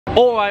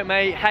Alright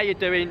mate, how you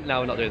doing? No,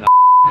 we're not doing that.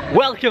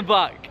 Welcome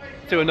back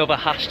to another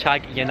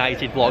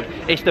 #United vlog.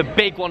 It's the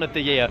big one of the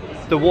year.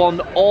 The one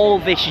all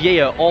this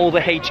year, all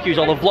the HQs,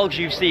 all the vlogs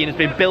you've seen has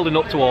been building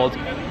up towards.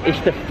 It's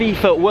the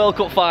FIFA World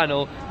Cup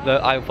final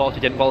that I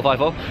unfortunately didn't qualify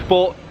for.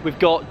 But we've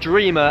got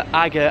Dreamer,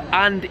 Aga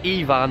and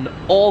Ivan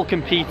all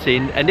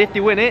competing, and if they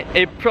win it,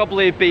 it'd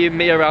probably be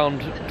me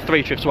around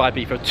 3 trips to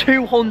Ibiza.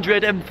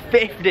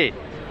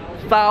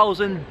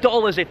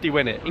 $250,000 if they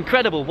win it.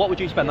 Incredible. What would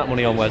you spend that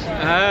money on, Wes?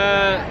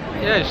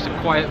 Yeah, just a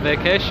quiet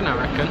vacation,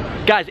 I reckon.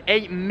 Guys,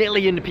 8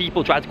 million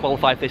people tried to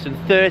qualify for this and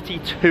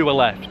 32 are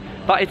left.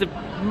 That is a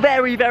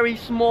very, very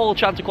small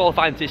chance of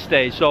qualifying to this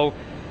stage. So,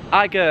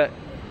 Aga,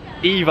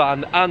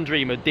 Ivan and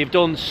Dreamer, they've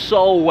done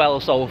so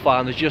well so far,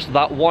 and there's just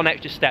that one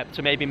extra step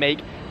to maybe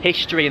make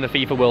history in the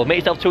FIFA world. Make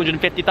yourself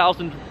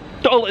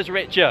 $250,000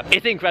 richer.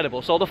 It's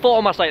incredible. So the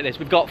format's like this.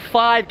 We've got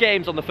 5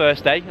 games on the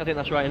first day. I think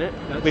that's right, isn't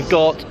it? We've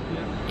got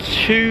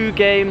 2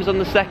 games on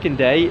the second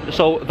day,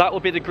 so that will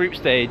be the group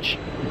stage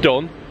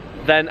done.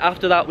 Then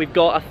after that we've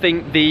got, I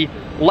think, the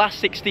last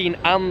 16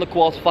 and the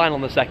quarter-final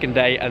on the second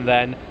day, and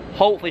then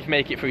hopefully if we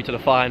make it through to the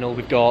final,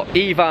 we've got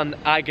Ivan,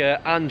 Aga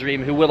and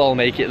Dream, who will all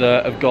make it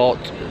there, have got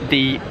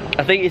the,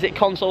 I think, is it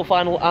console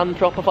final and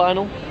proper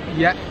final?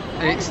 Yeah,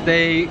 it's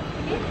the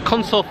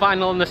console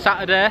final on the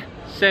Saturday,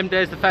 same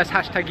day as the first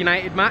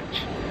 #United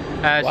match.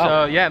 Wow.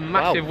 So yeah,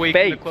 massive week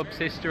in the club's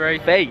history.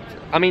 Fate.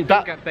 I mean,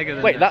 that get bigger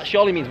than wait, this. That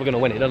surely means we're going to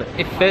win it, doesn't it?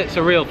 If fate's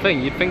a real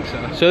thing, you'd think so.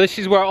 So this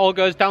is where it all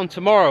goes down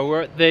tomorrow.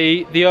 We're at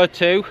the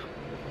O2.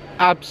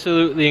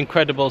 Absolutely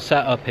incredible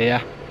setup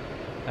here.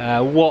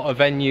 What a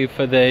venue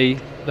for the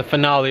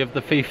finale of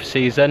the FIFA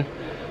season.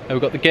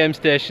 We've got the game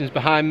stations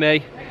behind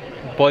me.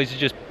 The boys are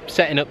just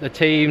setting up the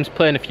teams,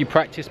 playing a few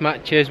practice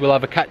matches. We'll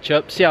have a catch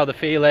up, see how they're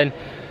feeling.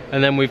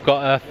 And then we've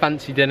got a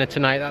fancy dinner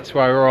tonight. That's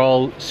why we're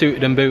all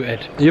suited and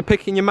booted. You're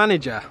picking your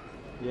manager?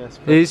 Yes.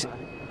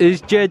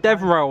 Is Jay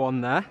Devereaux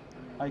on there?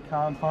 I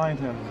can't find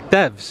him.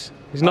 Devs?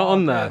 He's not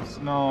on there?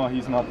 Devs. No,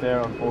 he's not there,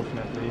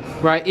 unfortunately.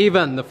 Right,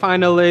 Ivan, the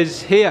final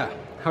is here.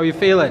 How are you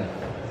feeling?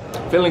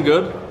 Feeling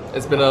good.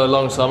 It's been a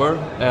long summer,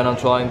 and I'm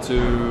trying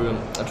to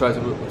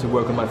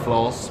work on my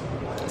flaws,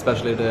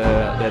 especially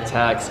the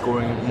attack,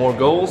 scoring more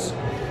goals.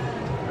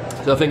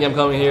 So I think I'm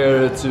coming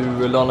here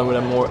to London with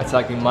a more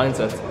attacking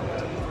mindset.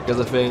 Because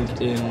I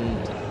think in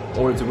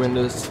order to win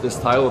this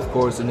title, of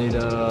course, you need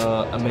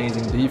an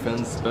amazing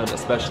defense, but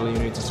especially you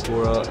need to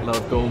score a lot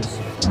of goals.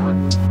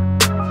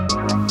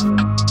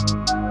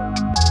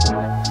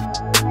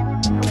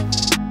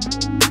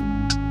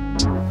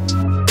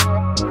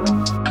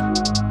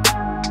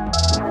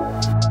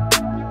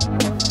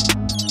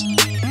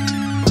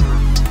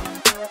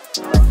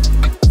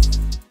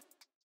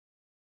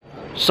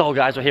 So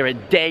guys, we're here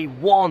at day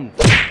 1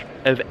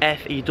 of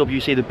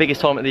FEWC, the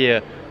biggest tournament of the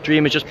year.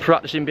 Dreamer's just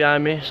practicing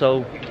behind me,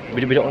 so we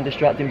don't want to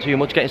distract him too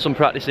much, getting some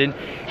practice in.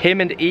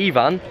 Him and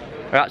Ivan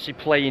are actually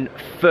playing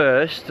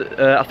first.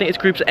 I think it's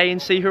groups A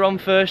and C who are on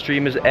first.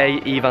 Dreamer's A,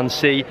 Ivan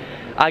C.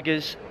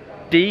 Aga's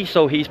D,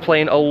 so he's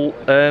playing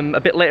a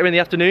bit later in the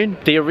afternoon.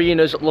 The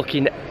arena's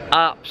looking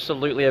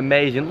absolutely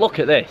amazing. Look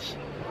at this.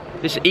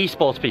 This is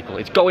esports, people.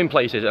 It's going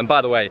places. And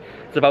by the way,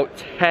 it's about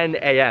 10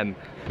 AM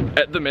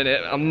at the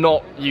minute. I'm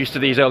not used to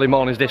these early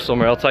mornings this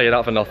summer, I'll tell you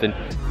that for nothing.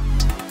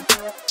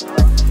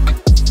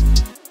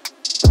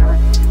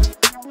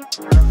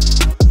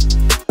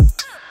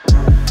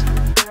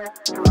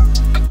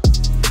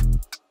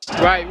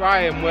 Right,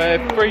 Ryan, we're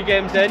 3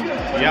 games in.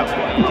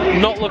 Yep.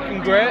 Not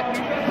looking great.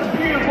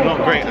 Not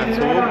great at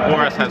all.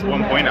 Boris has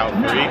 1 point out of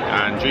 3,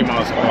 and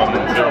Dreamer's on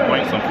 0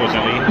 points,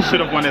 unfortunately. Should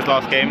have won his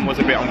last game, was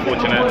a bit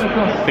unfortunate.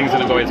 Things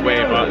didn't go his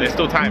way, but there's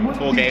still time.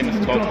 4 games,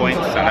 12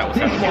 points, and that was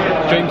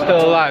 7. Dream's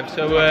still alive,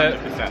 so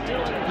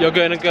 100%. You're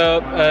going to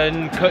go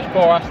and coach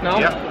Boris now.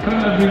 Yep.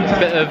 A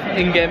bit of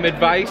in-game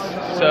advice.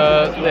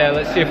 So yeah,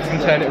 let's see if we can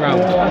turn it around.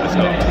 Let's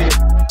go.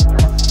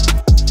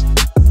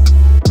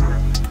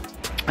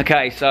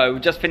 Okay, so we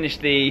just finished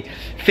the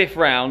 5th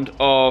round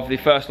of the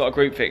first lot of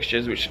group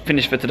fixtures, which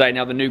finished for today.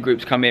 Now the new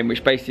groups come in,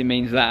 which basically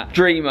means that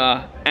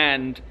Dreamer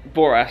and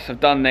Boris have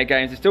done their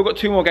games. They've still got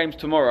 2 more games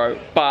tomorrow,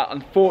 but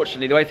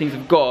unfortunately the way things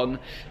have gone,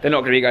 they're not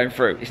going to be going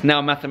through. It's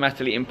now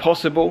mathematically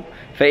impossible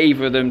for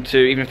either of them to,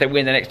 even if they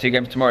win the next 2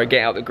 games tomorrow,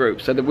 get out the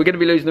group. So that we're going to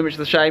be losing them, which is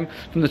a shame,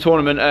 from the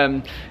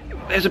tournament.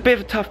 It was a bit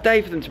of a tough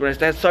day for them, to be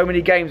honest. They had so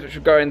many games which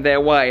were going their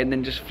way and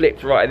then just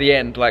flipped right at the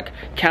end, like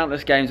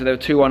countless games where they were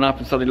 2-1 up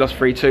and suddenly lost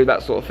 3-2,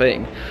 that sort of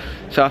thing.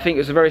 So I think it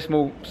was a very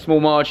small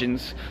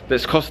margins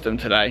that's cost them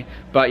today,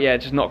 but yeah,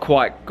 just not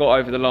quite got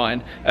over the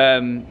line.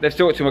 They've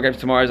still got 2 more games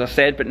tomorrow, as I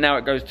said, but now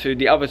it goes to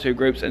the other 2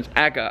 groups, and it's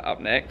Aga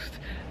up next,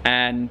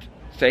 and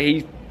so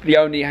he's the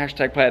only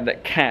 #player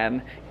that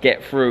can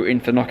get through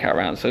into the knockout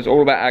round. So it's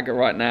all about Aga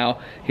right now.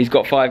 He's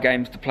got 5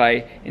 games to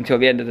play until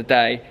the end of the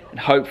day, and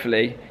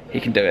hopefully he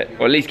can do it,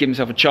 or at least give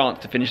himself a chance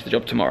to finish the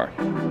job tomorrow.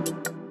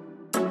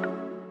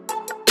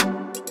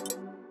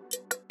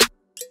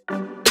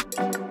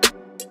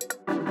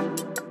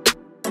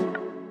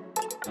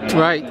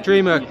 Right,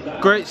 Dreamer,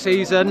 great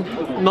season.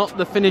 Not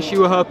the finish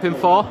you were hoping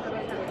for.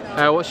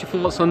 What's your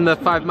thoughts on the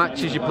 5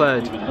 matches you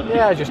played?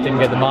 Yeah, I just didn't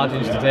get the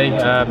margins today.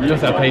 Don't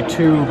think I played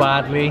too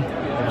badly.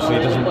 Obviously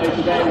it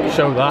doesn't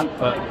show that,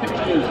 but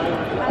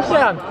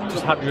yeah, I'm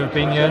just happy to have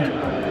been here.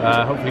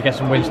 Hopefully get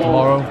some wins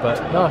tomorrow,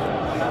 but no.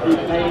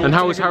 And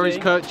how was Harry's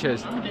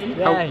coaches?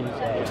 Yeah,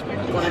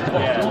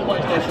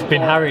 it's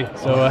been Harry,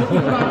 so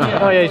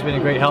oh yeah, he's been a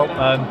great help.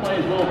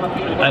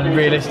 And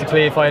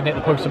realistically, if I hadn't hit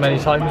the post so many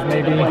times,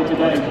 maybe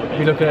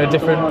be looking at a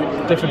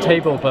different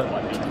table. But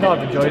no,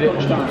 I've enjoyed it,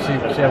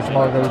 and see how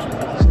tomorrow goes.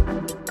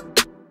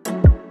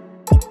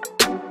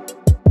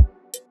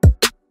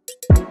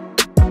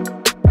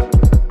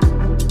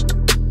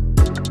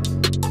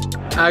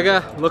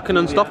 Aga, looking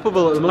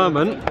unstoppable at the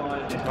moment.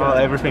 Well,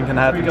 everything can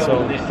happen, so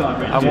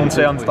I won't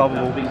say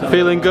unstoppable.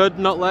 Feeling good,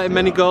 not letting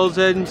many goals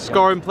in,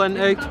 scoring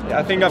plenty? Yeah,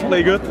 I think I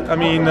play good. I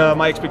mean,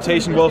 my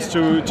expectation was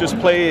to just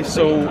play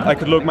so I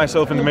could look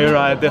myself in the mirror.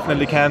 I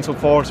definitely can so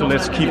far, so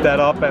let's keep that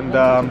up. And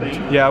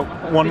yeah,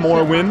 one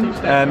more win,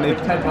 and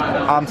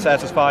I'm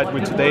satisfied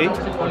with today.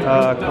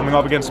 Coming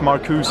up against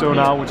Marcuso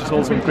now, which is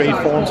also in great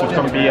form, so it's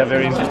going to be a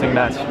very interesting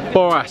match.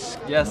 Boras,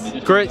 Yes,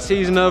 great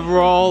season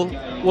overall.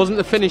 Wasn't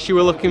the finish you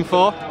were looking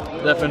for?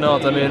 definitely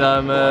not. I mean,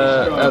 I'm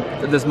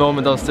at this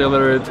moment I'm still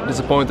very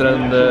disappointed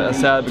and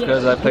sad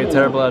because I played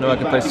terrible. I know I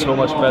can play so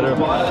much better.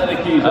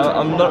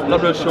 I'm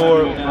not really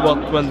sure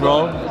what went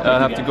wrong. I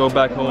have to go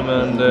back home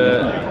and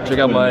check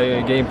out my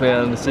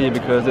gameplay and see,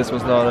 because this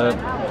was not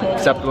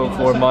acceptable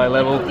for my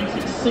level.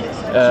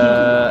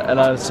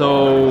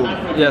 So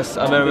yes,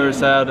 I'm very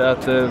sad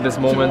at this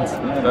moment.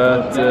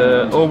 But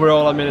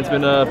overall, I mean, it's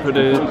been a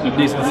pretty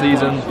decent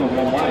season.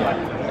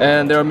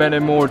 And there are many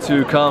more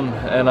to come,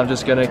 and I'm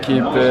just gonna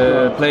keep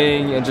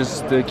playing and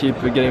just keep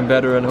getting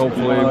better, and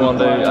hopefully one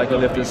day I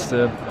can lift this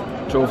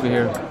trophy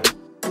here.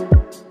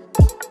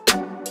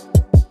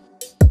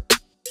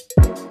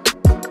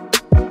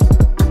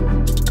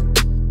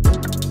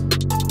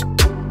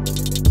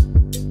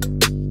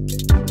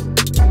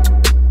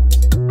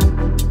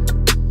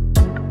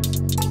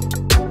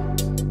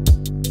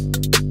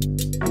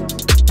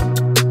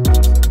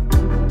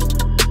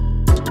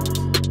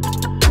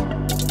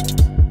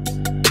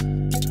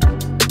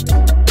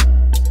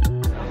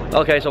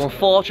 Okay, so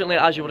unfortunately,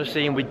 as you would have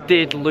seen, we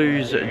did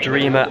lose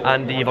Dreamer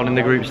and Yvonne in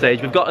the group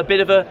stage. We've got a bit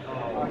of a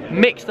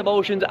mixed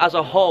emotions as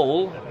a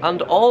whole,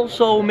 and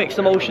also mixed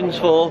emotions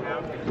for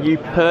you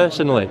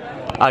personally,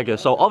 Aga.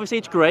 So obviously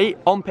it's great.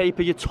 On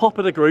paper, you're top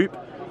of the group,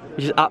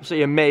 which is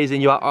absolutely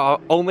amazing. You are our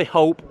only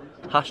hope,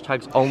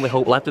 hashtags only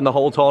hope left in the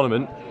whole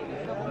tournament.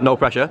 No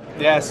pressure.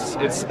 Yes,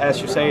 it's,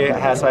 as you say,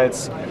 Hassa,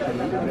 it's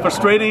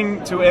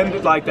frustrating to end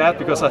it like that,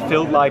 because I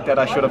felt like that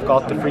I should have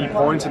got the 3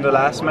 points in the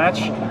last match.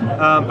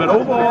 But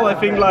overall, I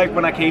think like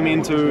when I came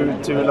into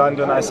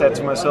London, I said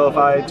to myself,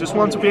 I just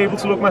want to be able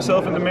to look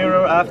myself in the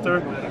mirror after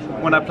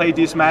when I played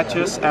these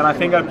matches, and I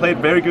think I played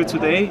very good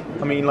today.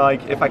 I mean,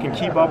 like, if I can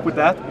keep up with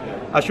that,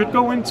 I should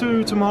go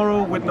into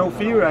tomorrow with no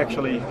fear,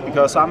 actually,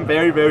 because I'm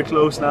very, very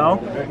close now.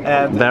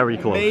 And very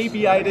close.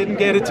 Maybe I didn't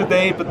get it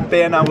today, but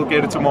then I will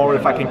get it tomorrow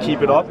if I can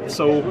keep it up.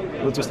 So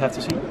we'll just have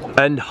to see.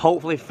 And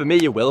hopefully for me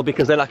you will,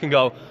 because then I can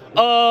go,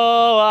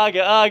 oh,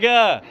 Aga,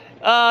 Aga,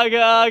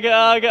 Aga, Aga,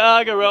 Aga,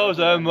 Aga,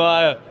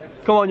 Rosenmeyer.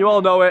 Come on, you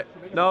all know it.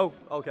 No?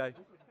 Okay.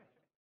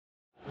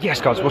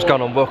 Yes guys, what's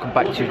going on? Welcome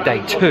back to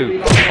day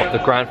 2 of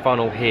the grand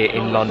final here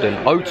in London,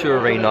 O2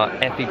 Arena,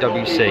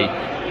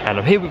 FEWC. And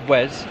I'm here with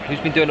Wes, who's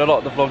been doing a lot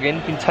of the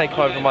vlogging, been taking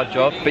over my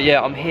job. But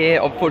yeah, I'm here.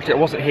 Unfortunately, I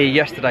wasn't here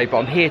yesterday, but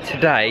I'm here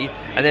today.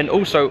 And then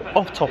also,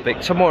 off topic,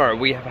 tomorrow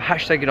we have a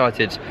Hashtag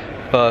United's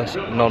first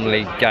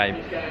non-league game.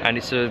 And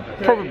it's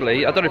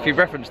probably, I don't know if you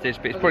referenced this,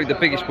 but it's probably the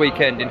biggest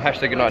weekend in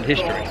Hashtag United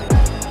history.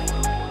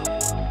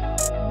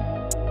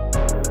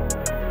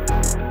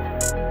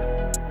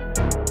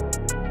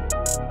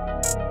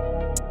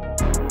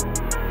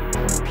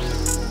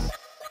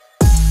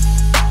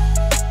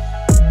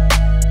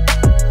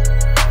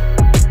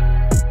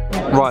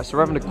 Right, so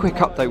we're having a quick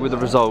update with the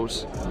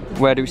results.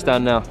 Where do we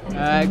stand now?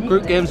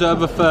 Group game's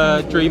over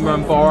for Dreamer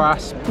and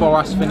Boras.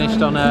 Boras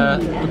finished on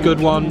a good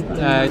one,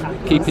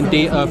 keeping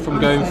Dieter from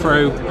going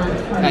through,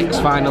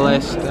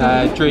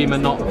 ex-finalist. Dreamer,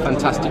 not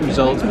fantastic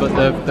results, but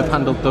they've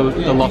handled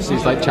the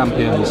losses like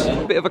champions.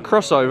 Bit of a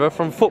crossover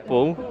from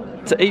football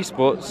to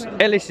esports.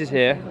 Ellis is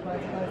here,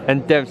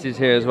 and Devs is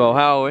here as well.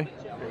 How are we?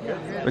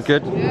 We're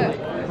good?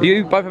 Yeah.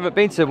 You both haven't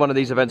been to one of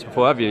these events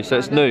before, have you? So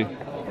it's new.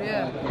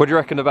 Yeah. What do you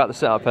reckon about the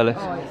setup, Ellis?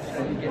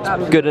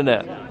 Oh, good, isn't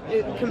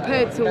it?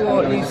 Compared to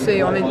what you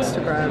see on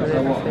Instagram and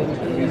everything,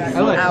 it's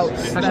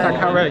outstanding.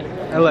 Harry.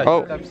 Ellis.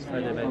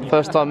 Oh,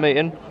 first time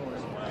meeting.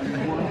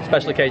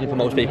 Special occasion for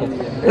most people.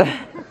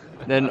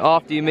 Then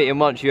after you meet him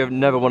once, you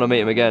never want to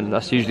meet him again.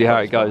 That's usually how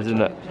it goes,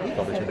 isn't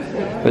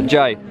it? But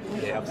Jay,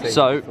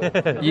 so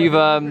you've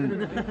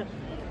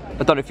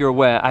I don't know if you're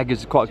aware,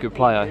 Aga's quite a good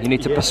player. You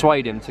need to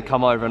persuade him to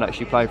come over and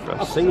actually play for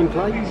us. I've seen him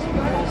play.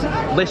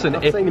 Listen,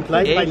 I've seen him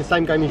play. He played the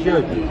same game as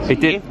you. He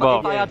did. Well,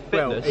 if I had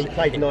fitness, he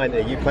played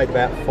 90. You played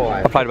about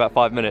 5. I played about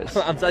 5 minutes.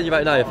 I'm telling you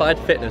right now, if I had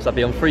fitness, I'd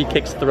be on free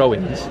kicks,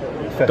 throw-ins,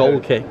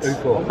 goal kicks.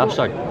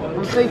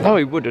 Hashtag. No,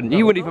 he wouldn't.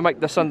 You wouldn't even make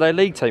the Sunday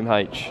League team,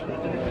 H.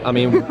 I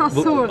mean,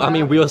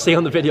 we'll see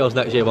on the videos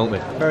next year, won't we?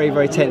 Very,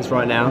 very tense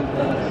right now.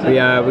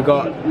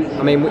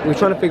 We're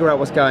trying to figure out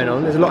what's going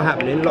on. There's a lot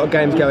happening, a lot of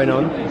games going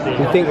on.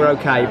 We think we're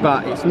okay,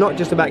 but it's not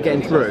just about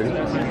getting through.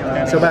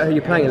 It's about who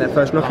you're playing in that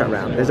first knockout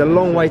round. There's a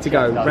long way to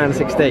go, round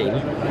 16.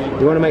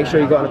 You want to make sure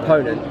you've got an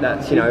opponent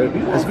that's, you know,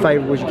 as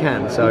favourable as you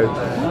can. So,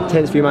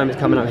 tense few moments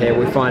coming up here.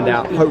 We find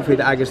out, hopefully,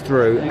 that Aga's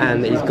through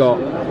and that he's got,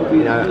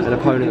 you know, an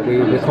opponent that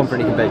we're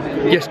confident he can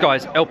beat. Yes,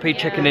 guys, LP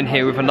checking in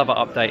here with another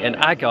update. And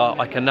Aga,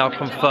 I can now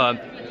confirm,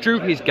 drew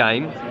his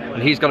game,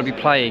 and he's going to be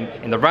playing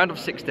in the round of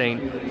 16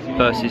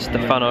 versus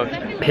Stefano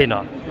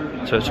Pina.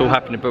 So it's all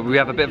happening, but we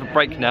have a bit of a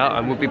break now,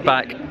 and we'll be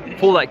back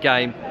for that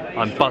game.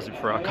 I'm buzzing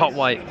for it. I can't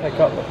wait.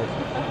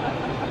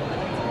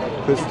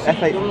 Because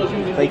FA,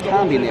 they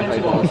can be in the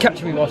FA Finals.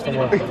 Catch me whilst I'm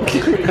working.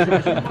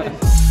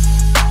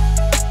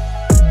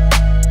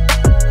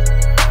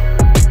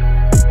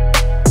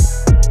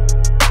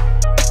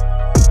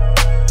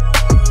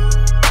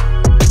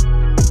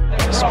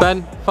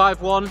 Ben,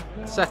 5-1,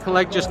 second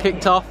leg just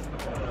kicked off.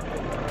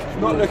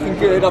 Not looking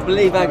good. I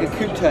believe Aga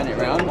could turn it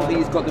around. I think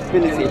he's got the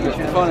ability, but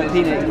Stefano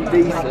Pina is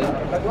decent.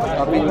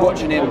 I've been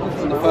watching him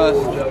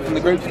from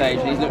the group stage,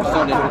 and he's looked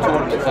solid in the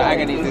tournament. So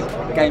Aga needs a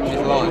game of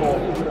his life.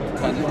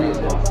 Turn it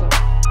around.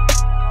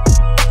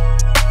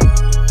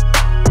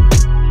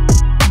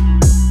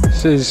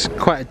 This is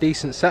quite a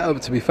decent setup,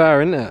 to be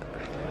fair, isn't it?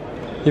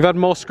 You've had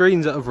more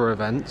screens at other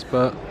events,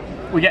 but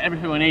we get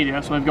everything we need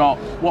here. So we've got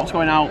what's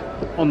going out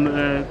on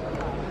the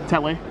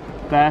telly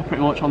there,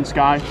 pretty much on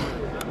Sky,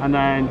 and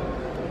then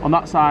on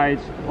that side,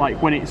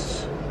 like when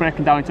it's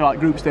breaking down into like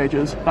group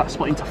stages, that's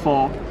split into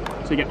 4,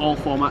 so you get all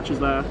 4 matches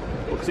there.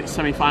 Because it's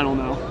semi-final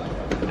now.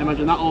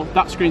 Imagine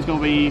that screen's going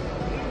to be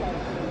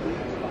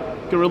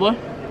Gorilla,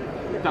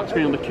 that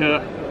screen on the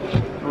Kurt,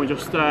 and we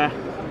just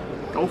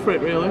go for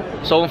it really.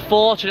 So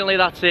unfortunately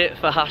that's it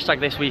for Hashtag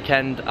this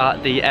weekend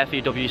at the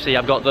FEWC.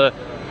 I've got the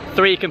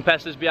 3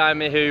 competitors behind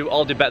me who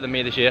all did better than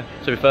me this year,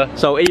 to be fair.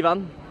 So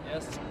Ivan,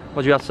 yes.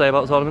 What do you have to say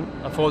about the tournament?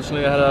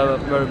 Unfortunately, I had a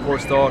very poor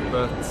start,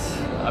 but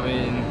I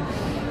mean,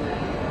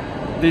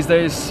 these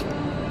days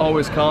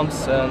always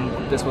comes, and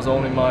this was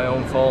only my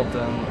own fault,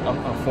 and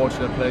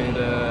unfortunately I played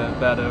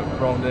a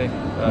wrong day.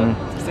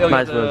 Still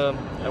nice got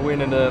a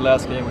win in the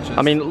last game, which is...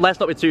 I mean, let's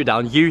not be too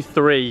down. You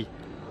 3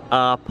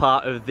 are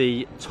part of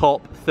the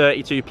top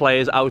 32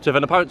 players out of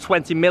an apparent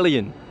 20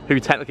 million who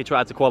technically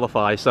tried to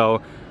qualify,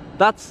 so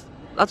that's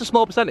a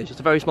small percentage. It's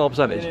a very small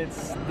percentage. I mean,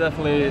 it's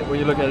definitely, when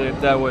you look at it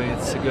that way,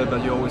 it's good,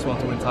 but you always want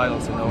to win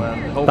titles, you know.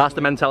 And that's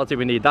the mentality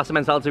we need. That's the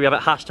mentality we have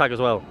at Hashtag as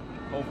well.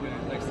 Hopefully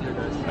next year,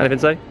 guys. Anything to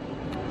say?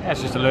 Yeah,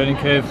 it's just a learning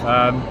curve.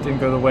 Didn't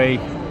go the way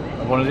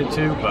I wanted it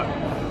to, but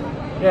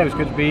yeah, it was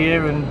good to be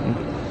here and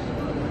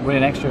win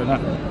an extra and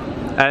that.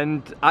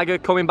 And Aga,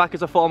 coming back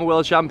as a former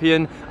world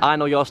champion, I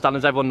know your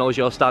standards, everyone knows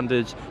your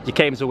standards. You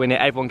came to win it,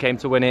 everyone came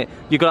to win it.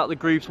 You got out the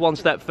groups one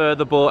step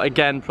further, but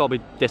again, probably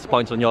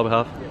disappointed on your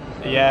behalf.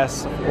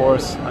 Yes, of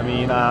course. I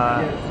mean,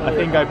 I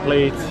think I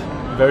played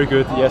very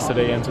good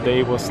yesterday, and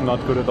today was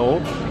not good at all.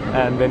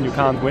 And then you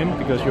can't win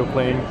because you're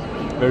playing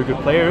very good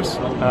players.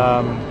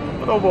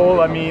 But overall,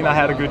 I mean, I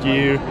had a good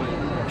year.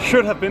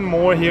 Should have been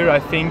more here, I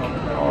think,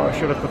 or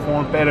should have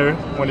performed better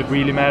when it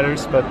really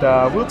matters. But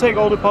we'll take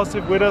all the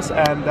positive with us,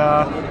 and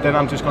then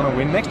I'm just gonna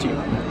win next year.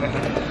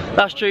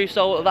 That's true.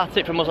 So that's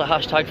it from us at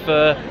Hashtag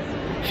for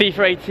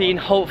FIFA 18.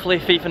 Hopefully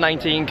FIFA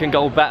 19 can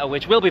go better,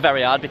 which will be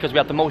very hard because we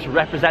have the most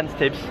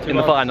representatives in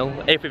the final,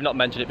 if we've not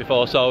mentioned it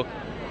before. So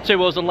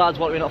to us and lads,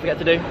 what do we not forget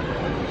to do?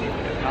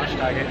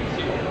 Hashtag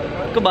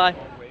it. Goodbye.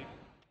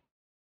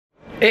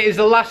 it is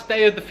the last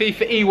day of the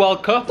FIFA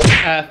eWorld Cup.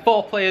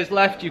 4 players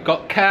left. You've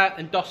got Kurt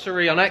and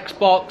Dossery on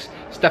Xbox,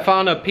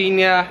 Stefano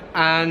Pina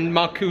and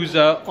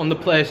Marcusa on the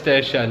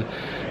PlayStation.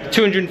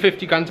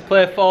 250 grand to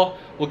play for.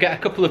 We'll get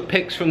a couple of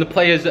picks from the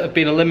players that have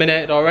been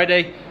eliminated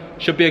already.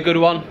 Should be a good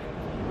one.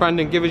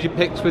 Brandon, give us your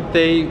picks with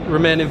the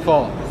remaining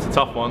 4. It's a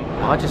tough one.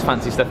 I just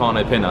fancy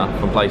Stefano Pina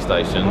from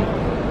PlayStation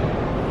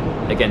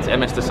against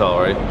MS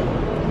Dossery.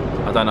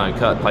 I don't know,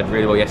 Kurt played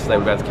really well yesterday,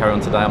 we'll be able to carry on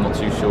today, I'm not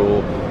too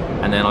sure.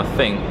 And then I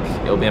think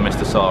it'll be MS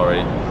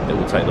Dossery that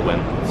will take the win.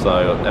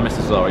 So MS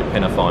Dossery,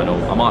 Pina final.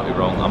 I might be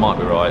wrong, I might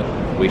be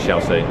right, we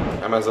shall see.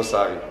 MS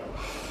Dossery.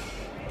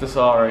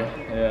 Dossery,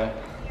 yeah.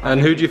 And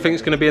who do you think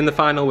is going to be in the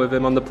final with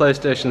him on the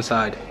PlayStation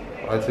side?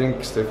 I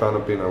think Stefano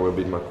Pina will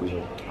beat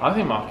Marcusa. I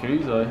think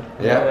Marcusa.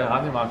 Yeah,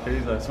 I think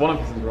Marcusa. So one of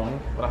us is wrong.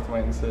 We'll have to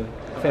wait and see.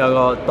 I think I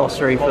got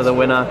Dossery for the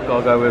winner. Got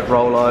to go with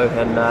Rolo,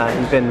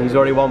 and he's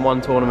already won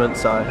 1 tournament,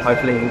 so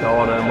hopefully he can go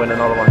on and win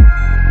another one.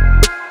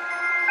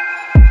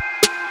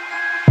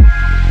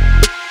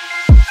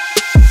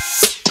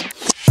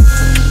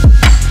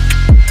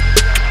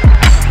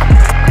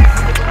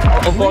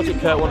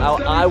 Unfortunately, Kurt won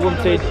out. I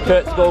wanted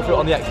Kurt to go for it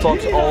on the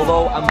Xbox,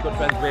 although I'm good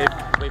friends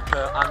with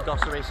Kurt and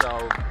Dossery,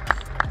 so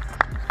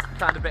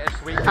kind of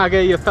bittersweet.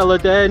 Aga, your fellow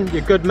Dane,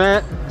 your good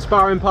mate,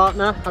 sparring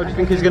partner, how do you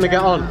think he's going to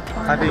get on?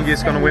 I think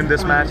he's going to win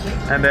this match,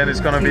 and then it's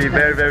going to be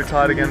very, very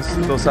tight against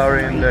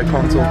Dossery in the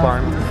console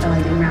final.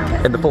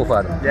 In the full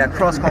final? Yeah,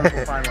 cross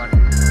console final.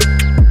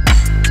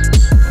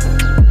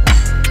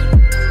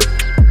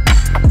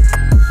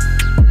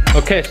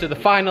 Okay, so the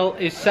final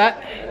is set.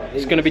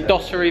 It's going to be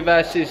Dosseri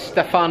versus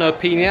Stefano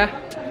Pina.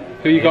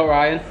 Who you got,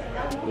 Ryan?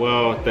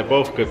 Well, they're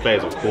both good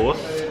players, of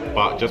course,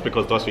 but just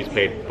because Dosseri's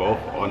played both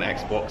on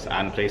Xbox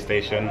and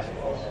PlayStation,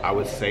 I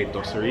would say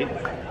Dosseri.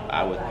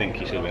 I would think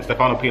he should win.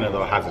 Stefano Pina,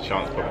 though, has a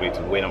chance probably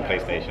to win on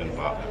PlayStation,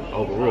 but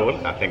overall,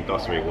 I think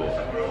Dosseri will.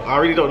 I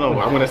really don't know,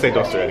 but I'm going to say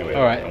Dosseri anyway.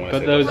 Alright,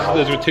 but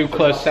those were two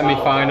close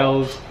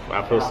semi-finals.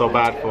 I feel so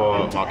bad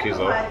for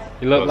Marcuso.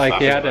 He looked like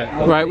he had it.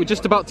 Right, we're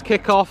just about to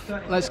kick off.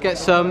 Let's get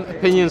some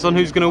opinions on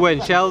who's going to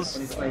win.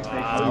 Shells?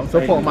 I'm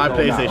supporting my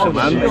PlayStation,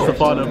 man.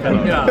 Stefano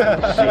Pina.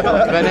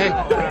 Benny?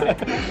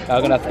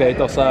 I'm going to have to go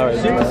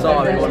Dosseri.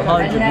 Dosseri,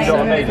 100, you know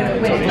what I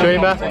mean?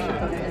 Dreamer?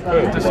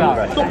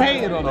 Stop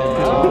hating on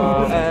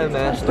it.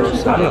 MS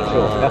Dosseri. I'm not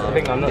sure. That's the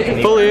thing, I'm not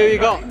sure. Fully, who you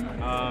got?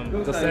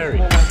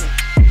 Dosseri.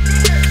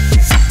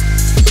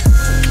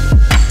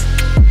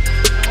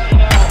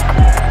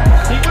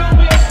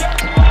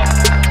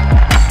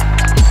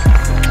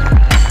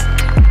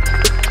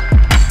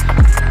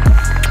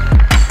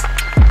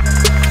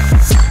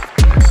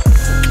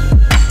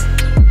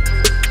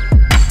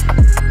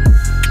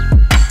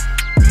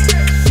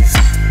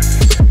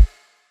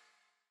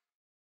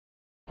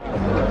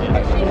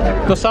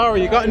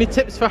 Dosseri, you got any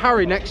tips for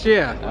Harry next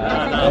year?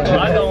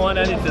 I don't want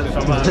any tips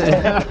from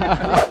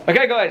Harry.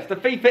 Okay guys, the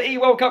FIFA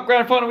eWorld Cup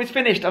Grand Final is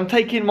finished. I'm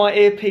taking my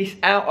earpiece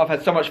out. I've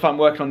had so much fun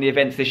working on the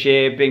events this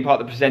year. Being part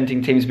of the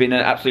presenting team has been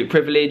an absolute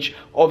privilege.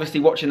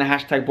 Obviously watching the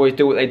hashtag boys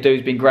do what they do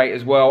has been great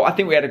as well. I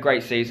think we had a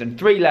great season.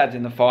 3 lads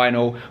in the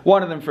final,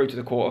 one of them through to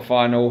the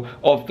quarter-final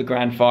of the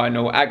Grand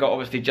Final. Aga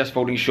obviously just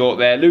falling short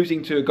there,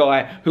 losing to a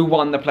guy who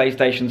won the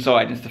PlayStation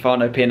side in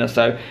Stefano Pina,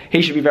 so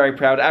he should be very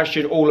proud, as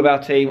should all of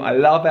our team. I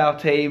love our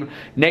team.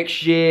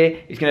 Next year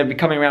is going to be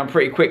coming around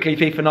pretty quickly.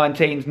 FIFA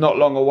 19's not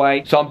long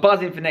away, so I'm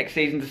buzzing for next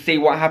season to see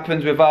what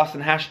happens with us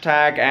and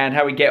hashtag and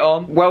how we get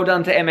on. Well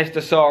done to MS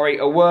Dosseri,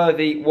 a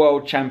worthy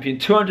world champion.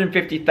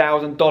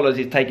 $250,000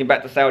 is taken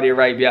back to Saudi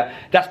Arabia.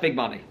 That's big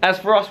money. As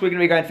for us, we're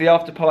going to be going to the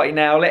after party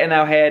now, letting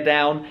our hair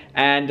down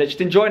and just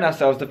enjoying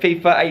ourselves. The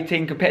FIFA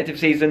 18 competitive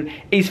season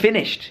is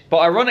finished, but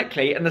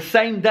ironically, on the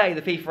same day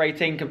the FIFA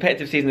 18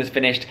 competitive season is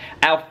finished,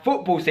 our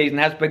football season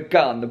has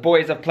begun. The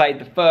boys have played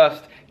the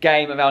first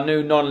game of our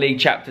new non-league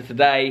chapter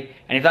today,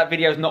 and if that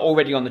video is not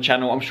already on the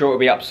channel, I'm sure it'll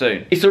be up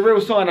soon. It's a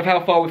real sign of how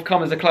far we've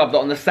come as a club that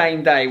on the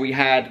same day we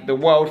had the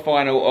world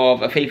final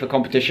of a FIFA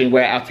competition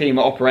where our team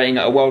are operating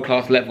at a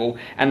world-class level,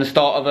 and the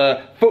start of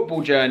a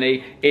football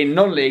journey in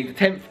non-league, the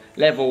 10th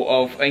level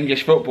of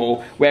English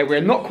football, where we're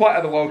not quite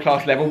at the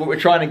world-class level, but we're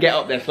trying to get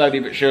up there slowly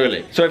but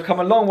surely. So we've come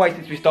a long way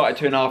since we started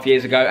 2.5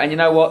 years ago, and you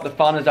know what? The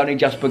fun has only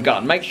just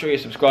begun. Make sure you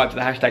subscribe to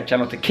the hashtag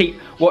channel to keep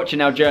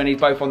watching our journeys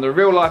both on the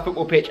real life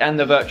football pitch and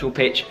the virtual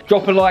pitch.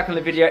 Drop a like on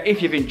the video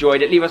if you've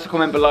enjoyed it. Leave us a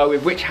comment below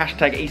with which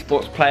hashtag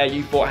esports player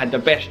you thought had the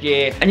best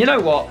year. And you know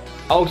what?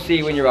 I'll see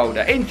you when you're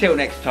older. Until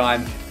next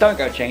time, don't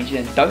go changing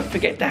and don't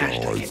forget the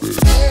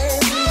hashtag.